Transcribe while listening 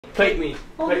Plate me.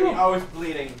 Oh, Plate me. no. Oh, it's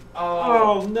bleeding.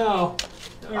 Oh no.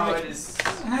 Oh, it is.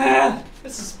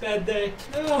 This is a bad day.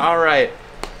 No. Alright.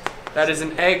 That is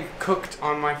an egg cooked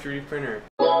on my 3D printer.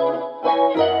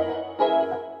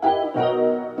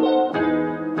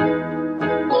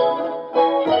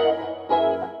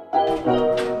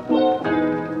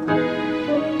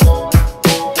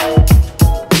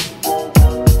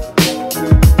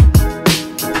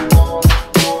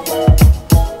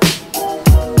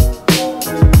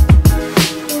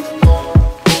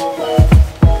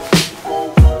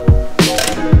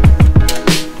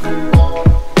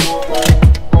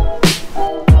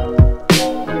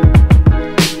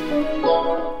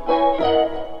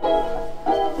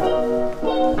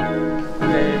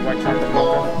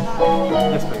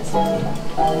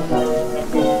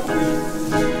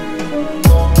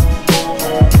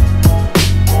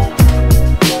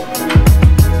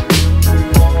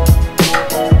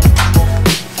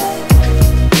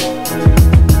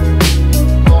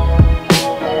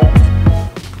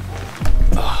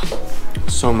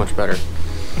 So much better.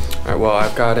 Alright, well,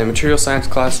 I've got a material science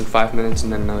class in 5 minutes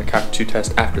and then another Cap 2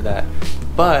 test after that.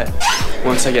 But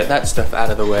once I get that stuff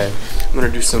out of the way, I'm gonna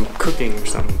do some cooking or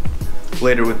something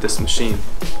later with this machine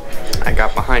I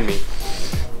got behind me.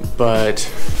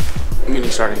 But I'm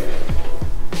getting started.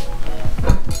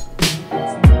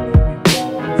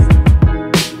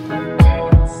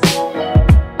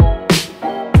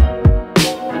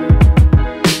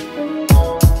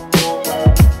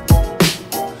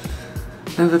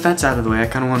 Now that that's out of the way, I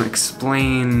kind of want to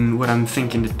explain what I'm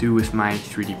thinking to do with my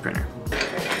 3D printer.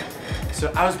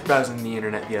 So I was browsing the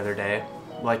internet the other day,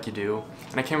 like you do,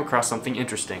 and I came across something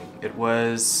interesting. It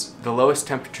was the lowest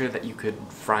temperature that you could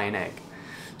fry an egg.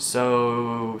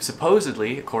 So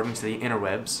supposedly, according to the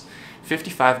interwebs,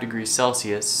 55 degrees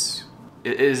Celsius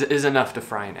is enough to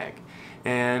fry an egg.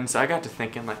 And so I got to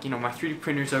thinking, like, you know, my 3D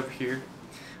printer's over here.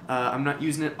 I'm not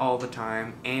using it all the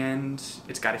time, and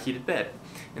it's got a heated bed.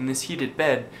 And this heated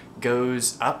bed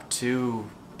goes up to,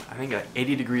 I think,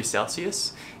 80 degrees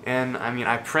Celsius. And I mean,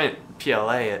 I print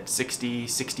PLA at 60,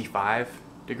 65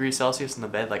 degrees Celsius in the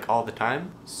bed like all the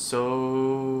time.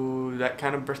 So that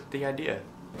kind of birthed the idea.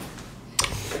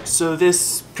 So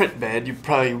this print bed, you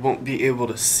probably won't be able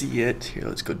to see it. Here,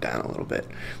 let's go down a little bit.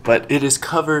 But it is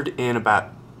covered in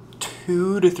about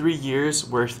 2 to 3 years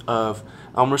worth of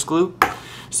Elmer's glue.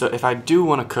 So if I do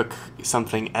want to cook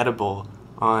something edible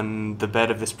on the bed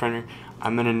of this printer,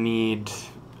 I'm gonna need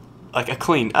like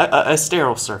a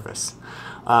sterile surface.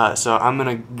 So I'm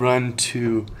gonna run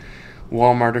to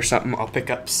Walmart or something. I'll pick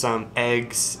up some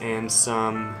eggs and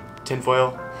some tin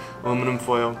foil, aluminum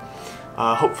foil.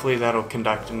 Hopefully that'll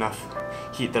conduct enough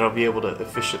heat that I'll be able to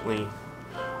efficiently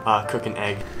cook an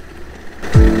egg.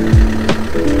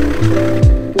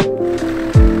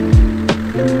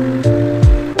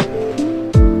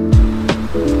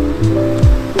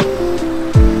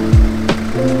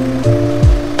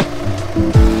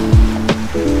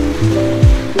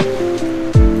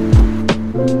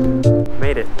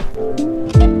 Made it.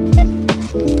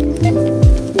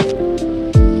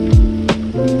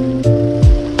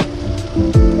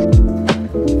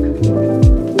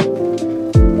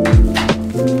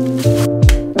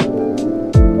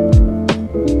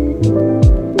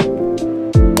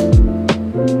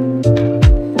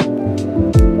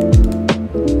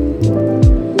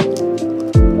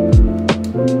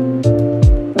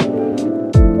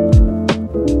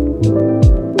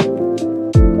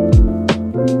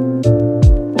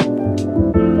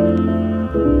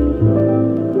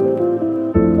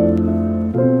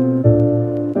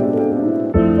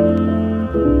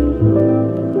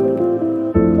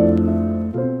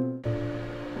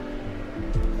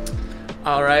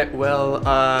 Alright, well,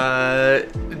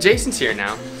 Jason's here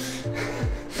now.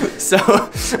 So,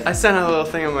 I sent out a little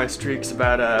thing on my streaks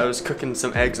about, I was cooking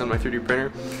some eggs on my 3D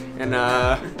printer, and,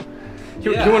 he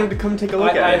wanted to come take a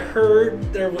look at it. I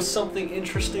heard there was something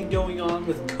interesting going on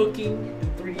with cooking in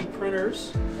 3D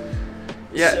printers.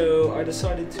 Yeah. So, I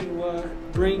decided to,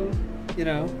 bring, you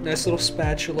know, nice little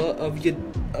spatula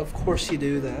of course you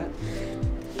do that.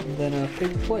 And then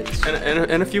paper plates.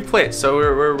 And a few plates, so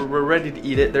we're ready to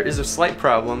eat it. There is a slight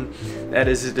problem, that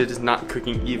is it is not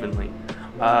cooking evenly.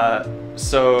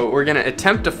 So we're gonna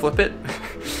attempt to flip it,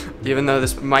 even though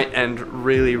this might end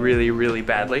really, really, really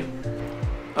badly.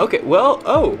 Okay, well,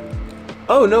 oh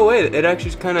no way, it actually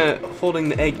is kind of holding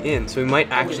the egg in, so we might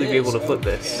actually be able to flip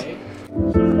this.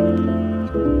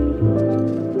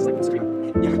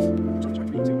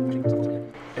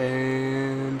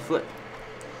 And flip.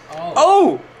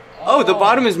 Oh, the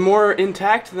bottom is more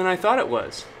intact than I thought it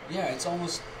was. Yeah, it's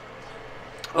almost...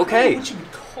 Okay. I don't know what you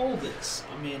would call this.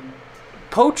 I mean...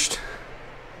 Poached.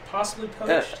 Possibly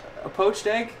poached. A poached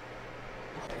egg?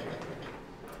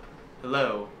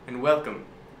 Hello, and welcome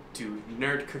to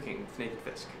Nerd Cooking with Nathan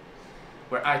Fisk,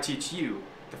 where I teach you,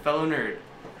 the fellow nerd,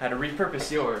 how to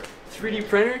repurpose your 3D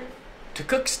printer to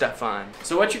cook stuff on.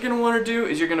 So what you're going to want to do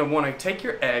is you're going to want to take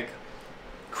your egg,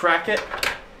 crack it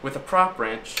with a prop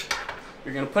wrench.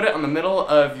 You're going to put it on the middle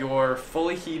of your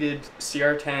fully heated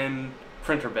CR10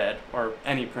 printer bed, or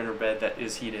any printer bed that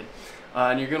is heated.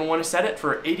 And you're going to want to set it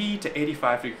for 80 to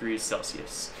 85 degrees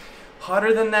Celsius.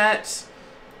 Hotter than that,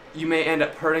 you may end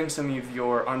up hurting some of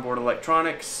your onboard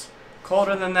electronics.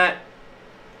 Colder than that,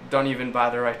 don't even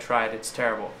bother. I tried. It's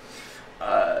terrible.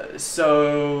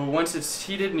 So once it's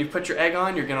heated and you put your egg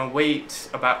on, you're going to wait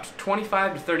about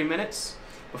 25 to 30 minutes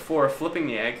before flipping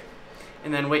the egg.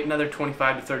 And then wait another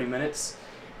 25 to 30 minutes.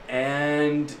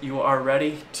 And you are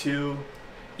ready to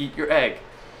eat your egg.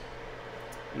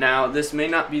 Now, this may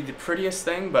not be the prettiest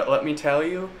thing, but let me tell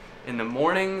you, in the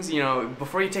mornings, you know,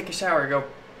 before you take a shower, go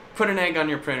put an egg on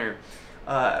your printer,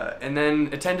 and then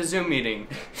attend a Zoom meeting,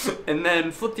 and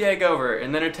then flip the egg over,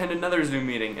 and then attend another Zoom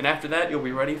meeting, and after that, you'll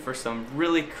be ready for some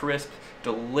really crisp,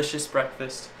 delicious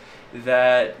breakfast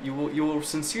that you will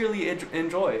sincerely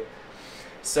enjoy.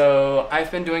 So, I've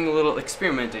been doing a little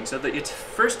experimenting. So the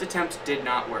first attempt did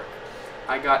not work.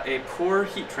 I got a poor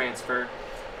heat transfer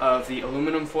of the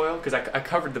aluminum foil, because I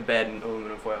covered the bed in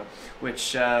aluminum foil,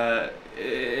 which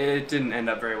it didn't end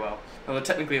up very well. Although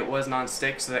technically it was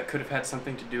non-stick, so that could have had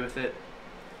something to do with it.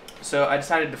 So I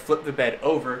decided to flip the bed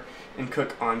over and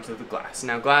cook onto the glass.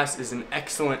 Now glass is an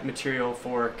excellent material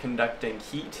for conducting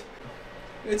heat.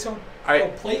 It's on. Alright, Oh,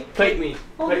 plate? plate me.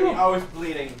 Oh, Plate no. me. Oh, it's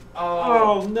bleeding.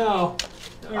 Oh, no.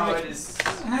 Oh, Alright. it is.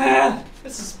 Ah,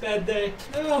 this is a bad day.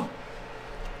 No.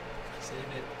 Save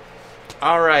it.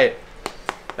 Alright.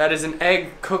 That is an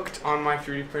egg cooked on my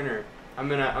 3D printer. I'm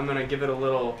gonna give it a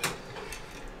little.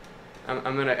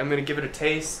 I'm gonna give it a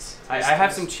taste. I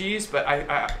have some cheese, but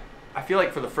I feel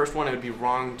like for the first one it would be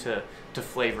wrong to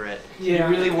flavor it. Yeah.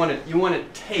 You really want to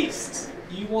taste.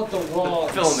 You want the raw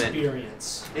filament.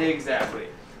 experience. Exactly.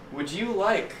 Would you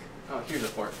like? Oh, here's a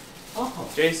fork.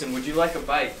 Oh. Jason, would you like a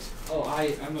bite? Oh,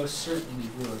 I most certainly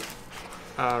would.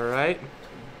 All right. I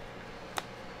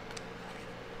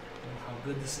don't know how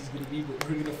good this is going to be, but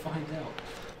we're going to find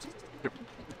out.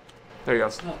 There you go.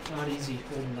 It's not easy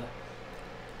holding the...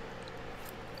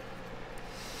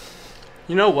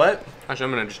 You know what? Actually,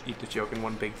 I'm gonna just eat this yolk in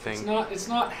one big thing. It's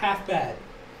not half bad.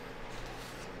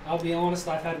 I'll be honest,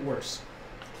 I've had worse.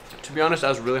 To be honest, I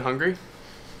was really hungry.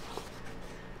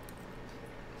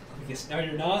 I guess now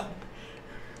you're not.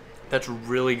 That's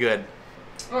really good.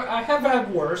 I have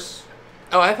had worse.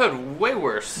 Oh, I've had way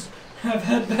worse. I've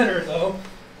had better though.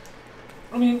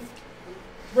 I mean,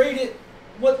 rate it.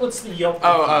 What's the Yelp review?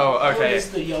 Oh, okay. What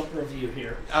is the Yelp review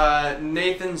here?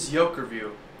 Nathan's yolk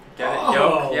review. Get it? Oh,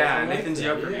 Yolk? Yeah, I like Nathan's that.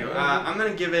 yolk Yeah, review. yeah. I'm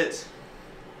gonna give it.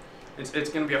 It's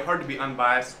gonna be hard to be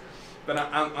unbiased, but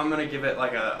I'm gonna give it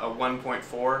like a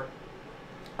 1.4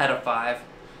 out of 5.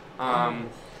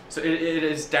 So it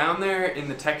is down there in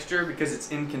the texture because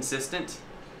it's inconsistent,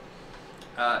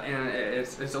 and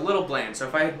it's a little bland. So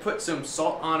if I had put some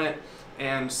salt on it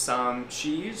and some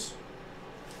cheese,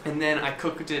 and then I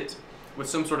cooked it with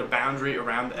some sort of boundary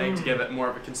around the egg to give it more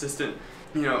of a consistent,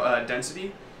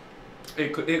 density,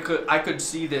 I could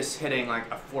see this hitting like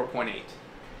a 4.8.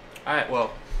 All right,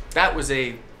 well, that was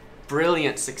a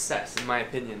brilliant success in my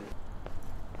opinion.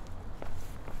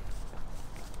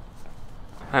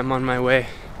 I'm on my way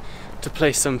to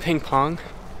play some ping pong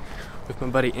with my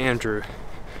buddy Andrew.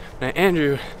 Now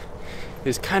Andrew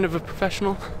is kind of a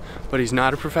professional, but he's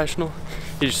not a professional.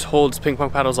 He just holds ping pong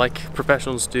paddles like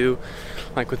professionals do,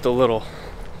 like with the little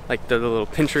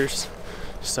pinchers.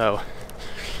 So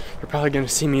you're probably gonna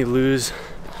see me lose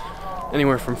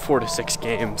anywhere from 4 to 6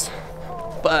 games,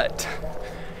 but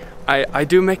I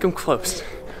do make them close.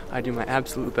 I do my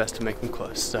absolute best to make them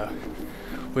close. So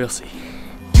we'll see.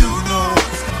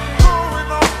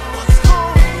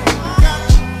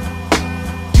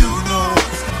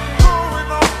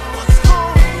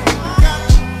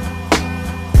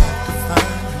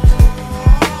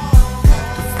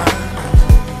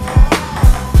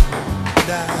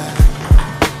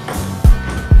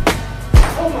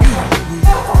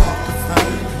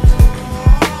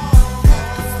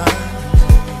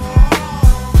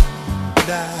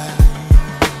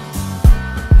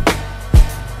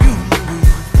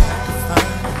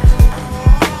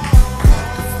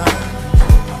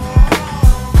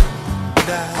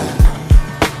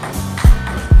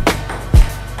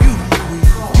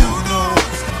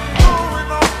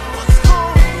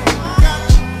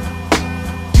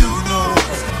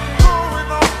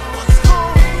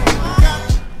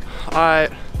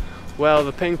 Alright, Well,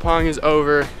 the ping pong is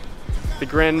over. The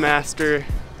Grandmaster,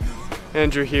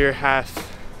 Andrew here,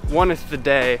 hath wonneth the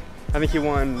day. I think he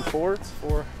won four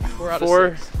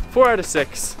out of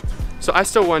six. So I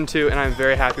still won 2, and I'm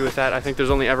very happy with that. I think there's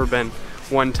only ever been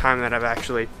one time that I've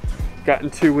actually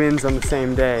gotten 2 wins on the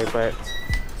same day, but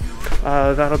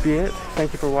that'll be it.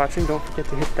 Thank you for watching. Don't forget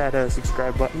to hit that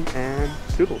subscribe button, and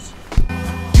toodles.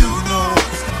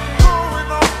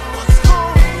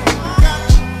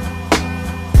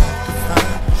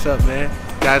 What's up, man?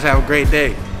 You guys have a great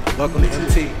day. Welcome to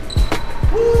MT.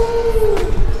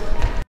 Woo!